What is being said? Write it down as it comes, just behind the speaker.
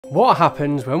What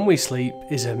happens when we sleep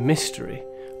is a mystery,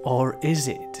 or is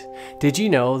it? Did you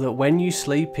know that when you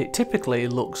sleep it typically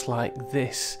looks like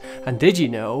this? And did you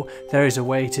know there is a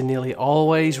way to nearly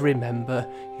always remember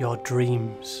your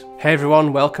dreams? Hey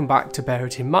everyone, welcome back to Bear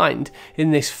It In Mind. In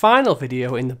this final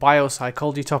video in the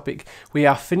biopsychology topic, we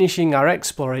are finishing our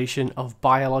exploration of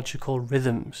biological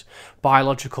rhythms.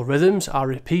 Biological rhythms are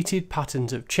repeated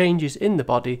patterns of changes in the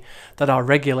body that are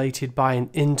regulated by an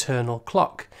internal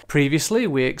clock. Previously,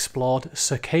 we explored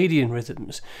circadian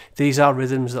rhythms. These are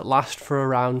rhythms that last for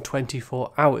around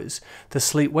 24 hours. The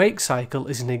sleep-wake cycle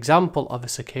is an example of a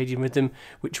circadian rhythm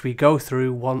which we go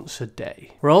through once a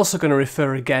day. We're also going to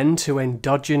refer again to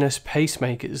endogenous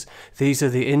pacemakers. These are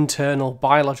the internal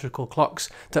biological clocks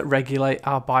that regulate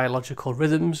our biological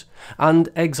rhythms, and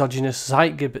exogenous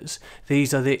zeitgebers.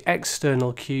 These are the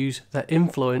external cues that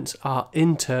influence our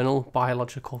internal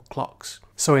biological clocks.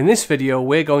 So in this video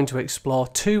we're going to explore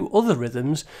two other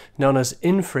rhythms known as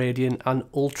infradian and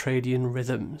ultradian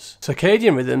rhythms.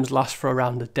 Circadian rhythms last for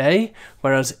around a day,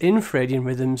 whereas infradian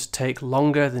rhythms take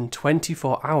longer than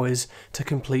 24 hours to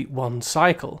complete one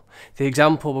cycle. The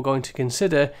example we're going to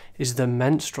consider is the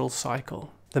menstrual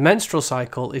cycle. The menstrual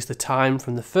cycle is the time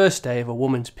from the first day of a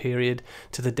woman's period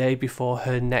to the day before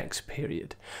her next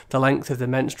period. The length of the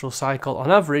menstrual cycle on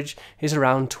average is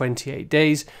around 28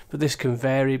 days, but this can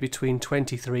vary between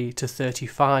 23 to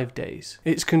 35 days.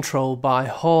 It's controlled by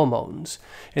hormones.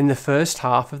 In the first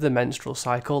half of the menstrual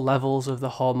cycle, levels of the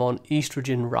hormone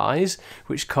estrogen rise,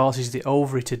 which causes the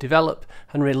ovary to develop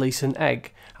and release an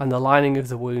egg, and the lining of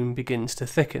the womb begins to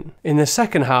thicken. In the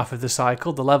second half of the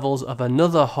cycle, the levels of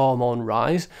another hormone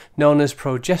rise, known as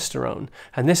progesterone,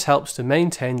 and this helps to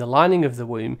maintain the lining of the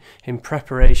womb in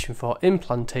preparation for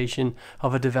implantation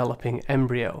of a developing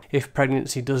embryo. If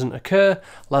pregnancy doesn't occur,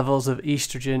 levels of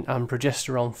estrogen and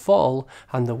progesterone fall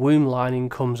and the womb lining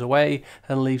comes away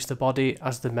and leaves the body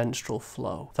as the menstrual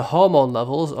flow. The hormone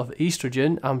levels of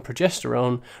estrogen and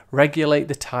progesterone regulate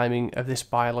the timing of this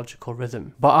biological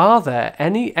rhythm. But are there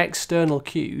any external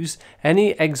cues,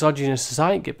 any exogenous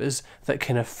zeitgebers that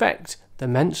can affect the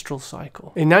menstrual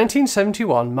cycle? In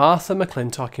 1971, Martha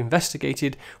McClintock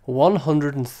investigated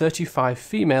 135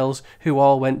 females who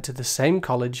all went to the same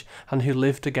college and who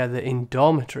lived together in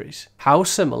dormitories. How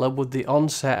similar would the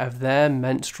onset of their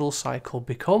menstrual cycle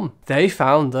become? They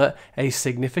found that a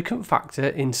significant factor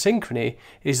in synchrony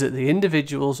is that the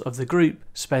individuals of the group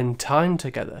spend time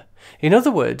together. In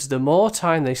other words, the more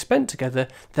time they spent together,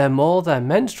 the more their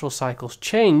menstrual cycles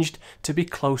changed to be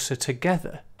closer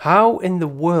together. How in the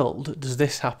world does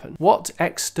this happen? What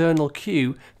external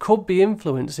cue could be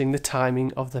influencing the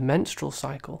timing of the menstrual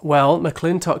cycle? Well,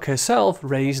 McClintock herself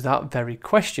raised that very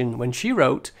question when she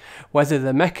wrote, "Whether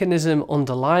the mechanism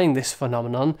underlying this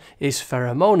phenomenon is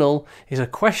pheromonal is a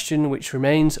question which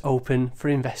remains open for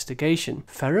investigation."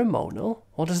 Pheromonal?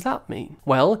 What does that mean?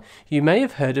 Well, you may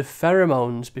have heard of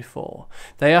pheromones before.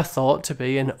 They are thought to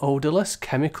be an odorless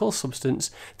chemical substance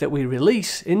that we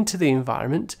release into the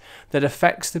environment that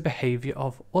affects the behaviour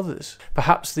of others.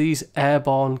 Perhaps these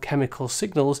airborne chemical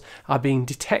signals are being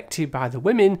detected by the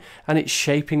women and it's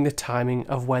shaping the timing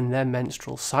of when their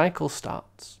menstrual cycle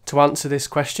starts. To answer this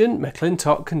question,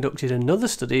 McClintock conducted another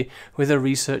study with a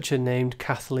researcher named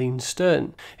Kathleen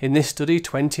Stern. In this study,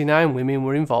 29 women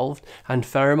were involved and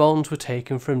pheromones were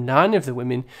taken from 9 of the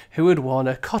women who had worn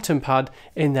a cotton pad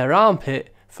in their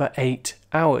armpit for 8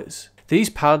 hours. These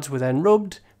pads were then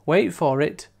rubbed, wait for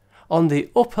it, on the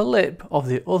upper lip of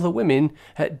the other women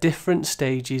at different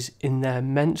stages in their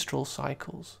menstrual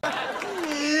cycles.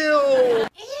 Ew.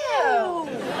 Ew.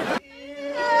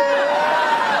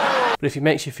 But if it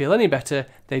makes you feel any better,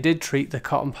 they did treat the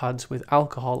cotton pads with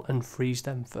alcohol and freeze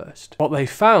them first. What they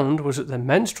found was that the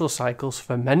menstrual cycles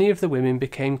for many of the women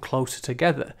became closer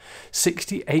together.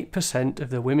 68% of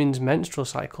the women's menstrual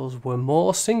cycles were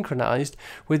more synchronized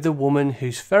with the woman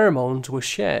whose pheromones were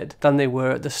shared than they were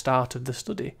at the start of the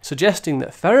study, suggesting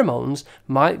that pheromones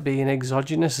might be an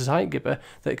exogenous zeitgeber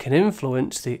that can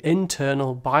influence the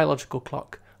internal biological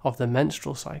clock of the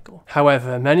menstrual cycle.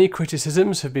 However, many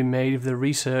criticisms have been made of the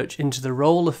research into the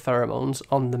role of pheromones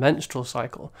on the menstrual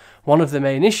cycle. One of the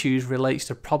main issues relates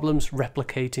to problems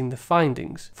replicating the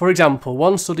findings. For example,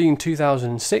 one study in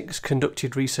 2006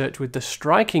 conducted research with the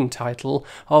striking title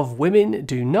of "Women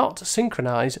Do Not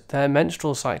Synchronize Their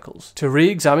Menstrual Cycles." To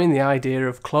re-examine the idea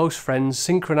of close friends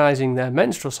synchronizing their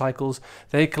menstrual cycles,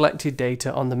 they collected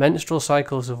data on the menstrual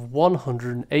cycles of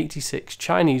 186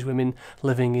 Chinese women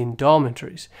living in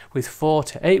dormitories. with 4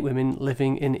 to 8 women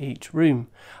living in each room.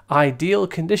 Ideal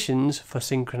conditions for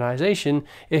synchronization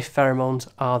if pheromones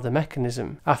are the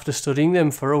mechanism. After studying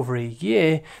them for over a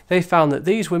year, they found that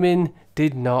these women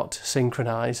did not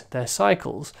synchronize their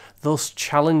cycles, thus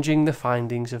challenging the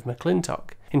findings of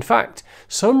McClintock. In fact,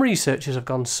 some researchers have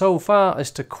gone so far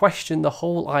as to question the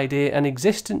whole idea and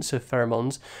existence of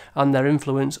pheromones and their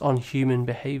influence on human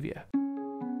behavior.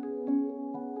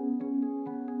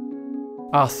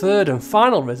 Our third and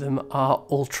final rhythm are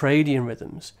Ultradian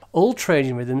rhythms.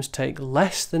 Ultradian rhythms take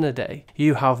less than a day.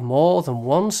 You have more than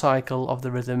one cycle of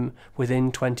the rhythm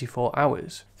within 24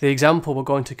 hours. The example we're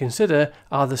going to consider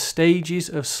are the stages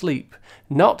of sleep,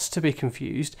 not to be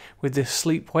confused with the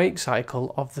sleep-wake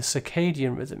cycle of the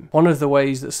circadian rhythm. One of the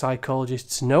ways that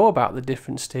psychologists know about the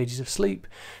different stages of sleep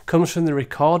comes from the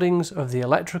recordings of the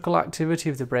electrical activity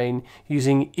of the brain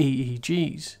using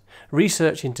EEGs.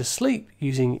 Research into sleep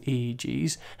using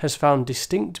EEGs has found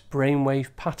distinct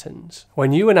brainwave patterns.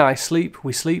 When you and I sleep,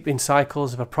 we sleep in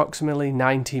cycles of approximately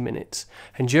 90 minutes,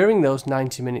 and during those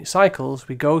 90-minute cycles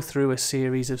we go through a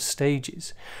series of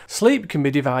stages. Sleep can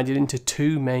be divided into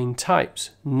two main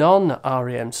types,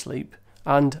 non-REM sleep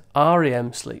and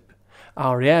REM sleep.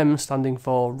 REM standing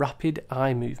for rapid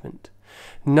eye movement.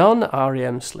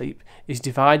 Non-REM sleep is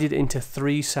divided into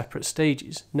 3 separate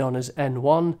stages, known as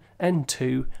N1,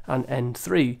 N2 and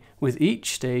N3, with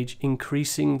each stage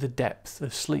increasing the depth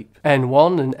of sleep.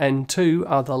 N1 and N2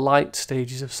 are the light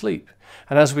stages of sleep,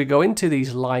 and as we go into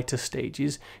these lighter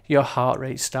stages, your heart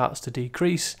rate starts to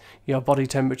decrease, your body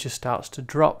temperature starts to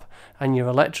drop, and your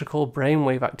electrical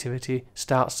brainwave activity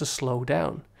starts to slow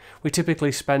down. We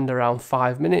typically spend around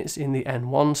 5 minutes in the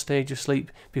N1 stage of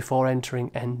sleep before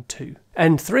entering N2.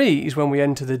 N3 is when we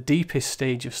enter the deepest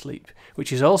stage of sleep,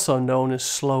 which is also known as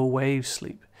slow wave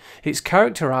sleep. It's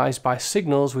characterized by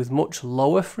signals with much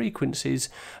lower frequencies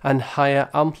and higher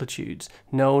amplitudes,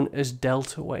 known as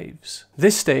delta waves.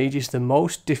 This stage is the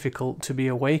most difficult to be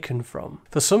awakened from.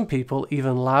 For some people,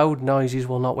 even loud noises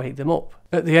will not wake them up.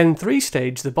 At the N3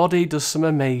 stage, the body does some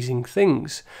amazing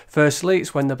things. Firstly,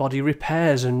 it's when the body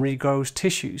repairs and regrows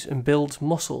tissues and builds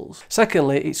muscles.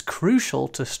 Secondly, it's crucial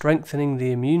to strengthening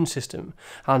the immune system.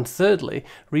 And thirdly,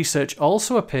 research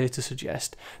also appears to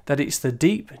suggest that it's the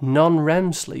deep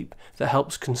non-REM sleep that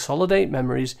helps consolidate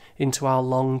memories into our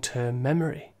long-term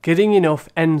memory. Getting enough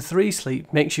N3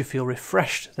 sleep makes you feel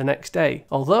refreshed the next day,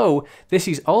 although this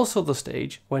is also the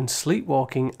stage when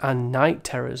sleepwalking and night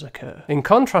terrors occur. In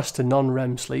contrast to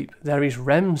non-REM sleep, there is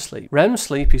REM sleep. REM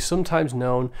sleep is sometimes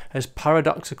known as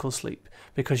paradoxical sleep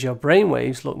because your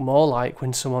brainwaves look more like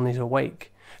when someone is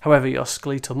awake. However, your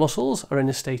skeletal muscles are in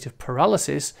a state of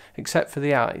paralysis except for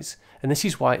the eyes, and this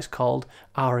is why it's called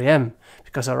REM,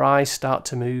 because our eyes start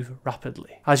to move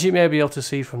rapidly. As you may be able to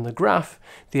see from the graph,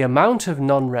 the amount of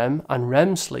non-REM and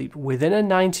REM sleep within a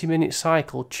 90-minute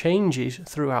cycle changes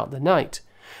throughout the night,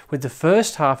 with the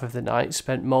first half of the night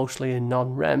spent mostly in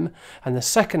non-REM and the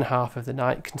second half of the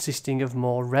night consisting of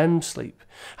more REM sleep.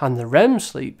 And the REM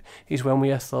sleep is when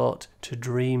we are thought to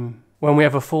dream. When we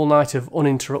have a full night of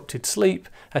uninterrupted sleep,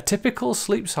 a typical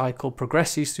sleep cycle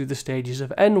progresses through the stages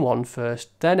of N1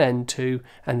 first, then N2,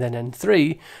 and then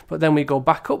N3, but then we go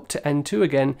back up to N2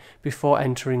 again before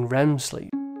entering REM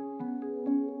sleep.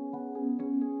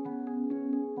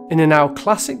 In a now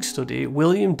classic study,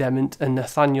 William Dement and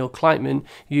Nathaniel Kleitman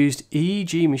used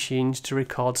EEG machines to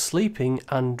record sleeping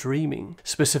and dreaming.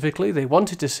 Specifically, they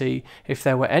wanted to see if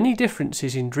there were any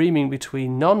differences in dreaming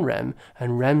between non-REM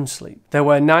and REM sleep. There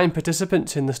were 9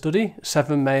 participants in the study,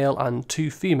 7 male and 2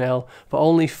 female, but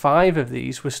only 5 of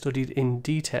these were studied in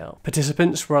detail.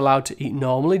 Participants were allowed to eat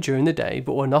normally during the day,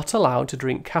 but were not allowed to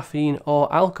drink caffeine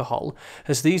or alcohol,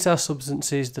 as these are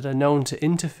substances that are known to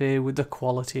interfere with the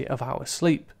quality of our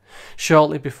sleep.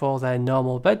 Shortly before their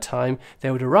normal bedtime, they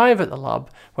would arrive at the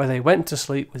lab, where they went to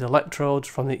sleep with electrodes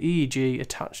from the EEG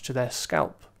attached to their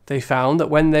scalp. They found that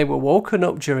when they were woken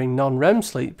up during non-REM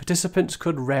sleep, participants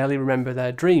could rarely remember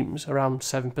their dreams, around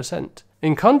 7%.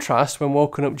 In contrast, when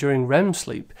woken up during REM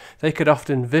sleep, they could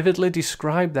often vividly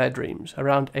describe their dreams,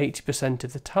 around 80%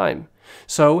 of the time.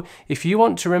 So, if you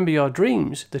want to remember your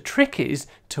dreams, the trick is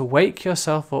to wake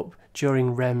yourself up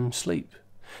during REM sleep.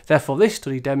 Therefore, this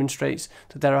study demonstrates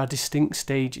that there are distinct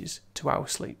stages to our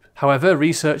sleep. However,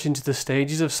 research into the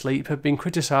stages of sleep have been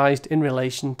criticised in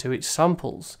relation to its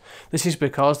samples. This is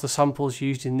because the samples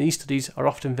used in these studies are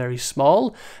often very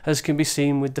small, as can be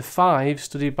seen with the 5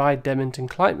 studied by Dement and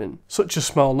Kleitman. Such a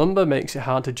small number makes it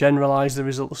hard to generalise the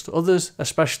results to others,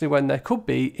 especially when there could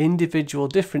be individual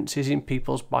differences in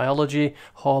people's biology,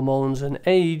 hormones and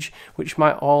age, which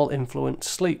might all influence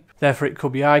sleep. Therefore, it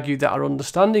could be argued that our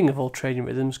understanding of ultradian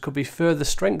rhythms could be further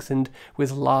strengthened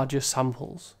with larger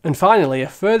samples. And finally, a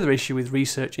further issue with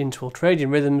research into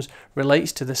ultradian rhythms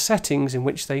relates to the settings in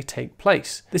which they take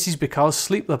place. This is because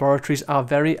sleep laboratories are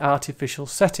very artificial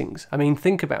settings. I mean,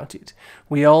 think about it.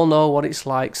 We all know what it's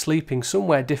like sleeping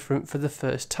somewhere different for the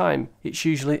first time. It's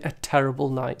usually a terrible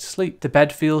night's sleep. The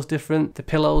bed feels different, the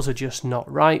pillows are just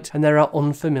not right, and there are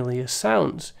unfamiliar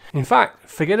sounds. In fact,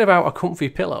 forget about a comfy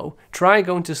pillow, try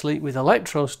going to sleep with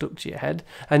electrodes stuck to your head,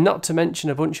 and not to mention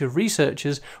a bunch of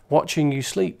researchers watching you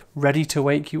sleep, ready to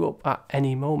wake you up at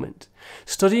any moment.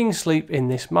 Studying sleep in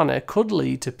this manner could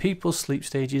lead to people's sleep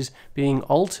stages being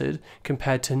altered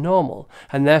compared to normal,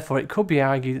 and therefore it could be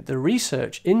argued that the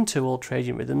research into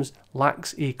ultradian rhythms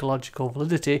lacks ecological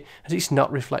validity as it's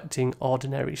not reflecting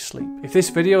ordinary sleep. If this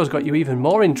video has got you even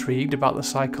more intrigued about the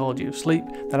psychology of sleep,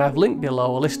 then I've linked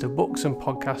below a list of books and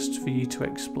podcasts for you to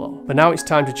explore. But now it's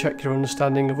time to check your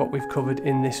understanding of what we've covered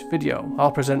in this video.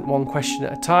 I'll present one question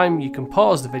at a time. You can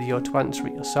pause the video to answer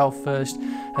it yourself first,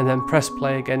 and then press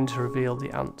play again to reveal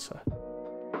the answer.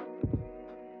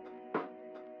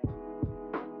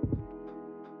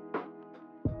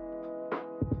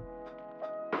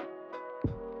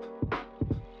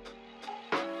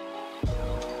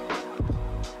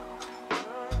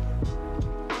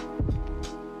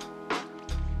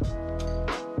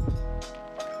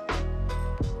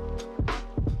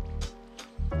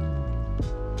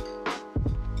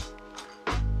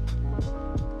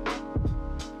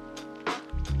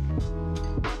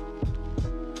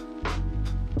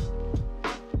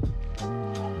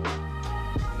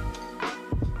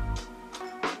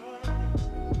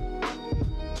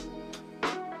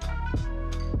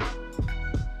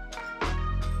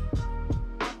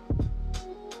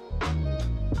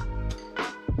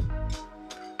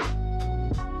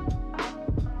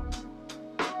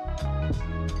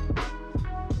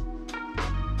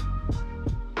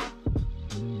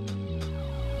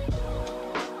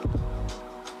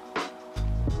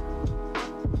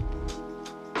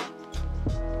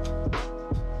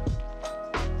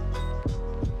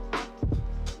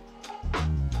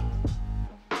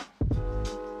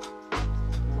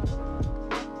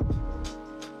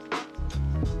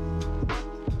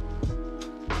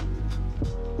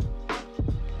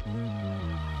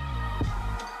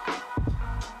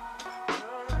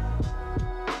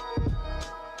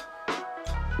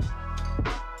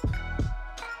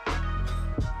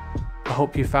 I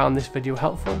hope you found this video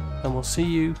helpful, and we'll see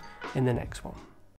you in the next one.